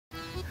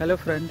Hello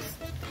friends,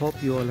 hope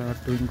you all are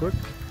doing good.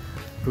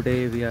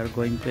 Today we are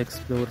going to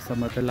explore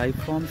some other life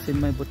forms in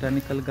my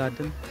botanical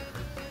garden.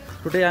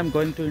 Today I am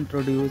going to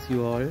introduce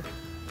you all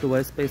to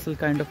a special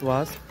kind of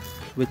wasp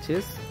which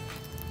is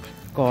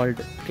called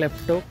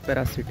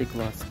Kleptoparasitic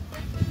wasp.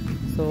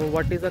 So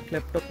what is a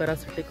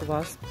Kleptoparasitic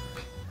wasp?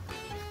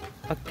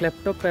 A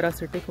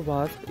Kleptoparasitic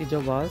wasp is a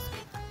wasp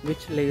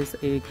which lays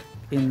egg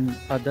in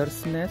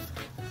others' nest.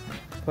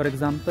 For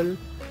example,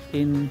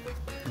 in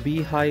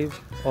beehive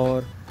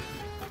or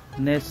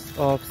nests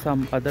of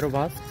some other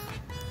wasps.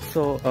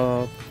 So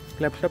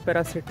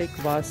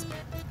Kleptoparasitic wasp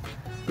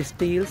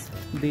steals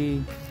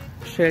the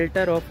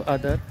shelter of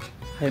other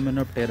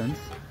hymenopterans,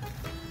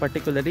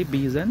 particularly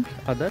bees and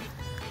other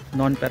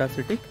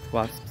non-parasitic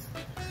wasps.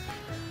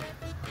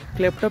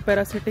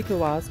 Kleptoparasitic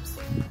wasps,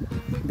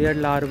 their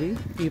larvae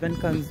even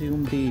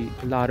consume the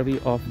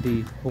larvae of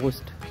the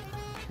host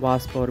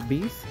wasp or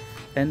bees,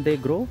 and they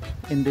grow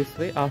in this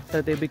way.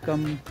 After they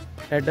become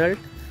adult,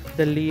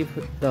 they leave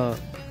the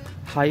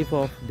hive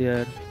of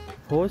their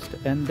host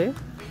and they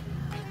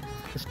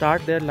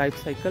start their life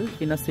cycle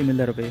in a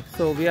similar way.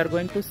 So we are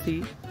going to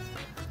see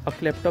a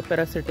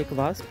Kleptoparasitic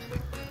wasp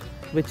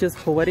which is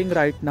hovering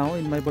right now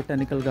in my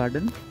botanical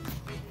garden.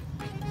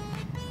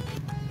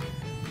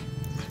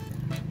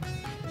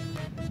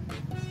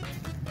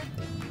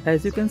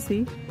 As you can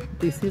see,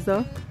 this is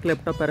a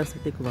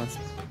Kleptoparasitic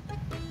wasp.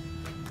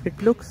 It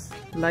looks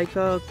like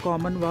a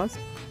common wasp.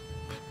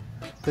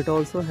 It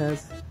also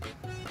has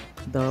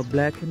the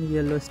black and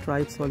yellow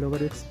stripes all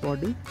over its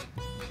body.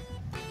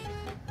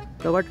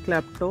 The word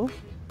klepto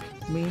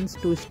means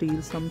to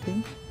steal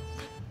something.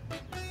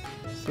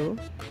 So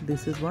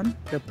this is one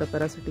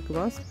Kleptoparasitic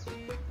wasp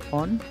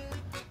on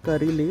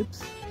curry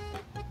leaves.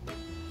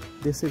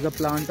 This is a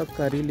plant of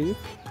curry leaf,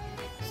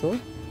 so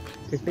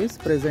it is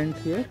present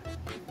here.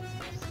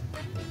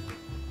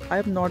 I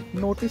have not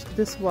noticed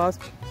this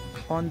wasp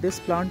on this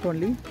plant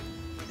only,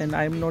 and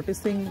I am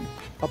noticing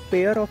a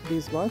pair of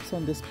these wasps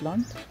on this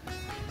plant.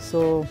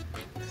 So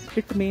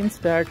it means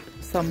that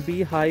some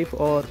beehive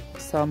or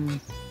some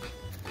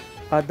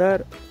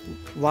other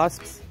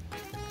wasp's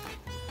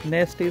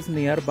nest is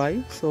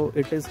nearby, so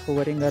it is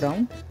hovering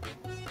around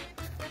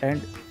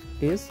and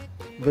is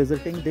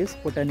visiting this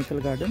botanical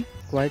garden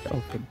quite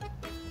often.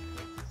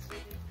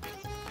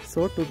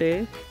 So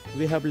today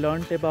we have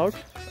learnt about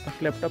a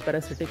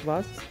Kleptoparasitic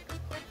wasps.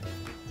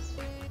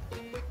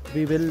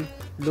 We will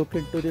look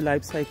into the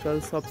life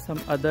cycles of some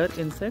other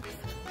insects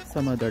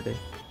some other day.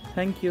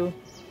 Thank you.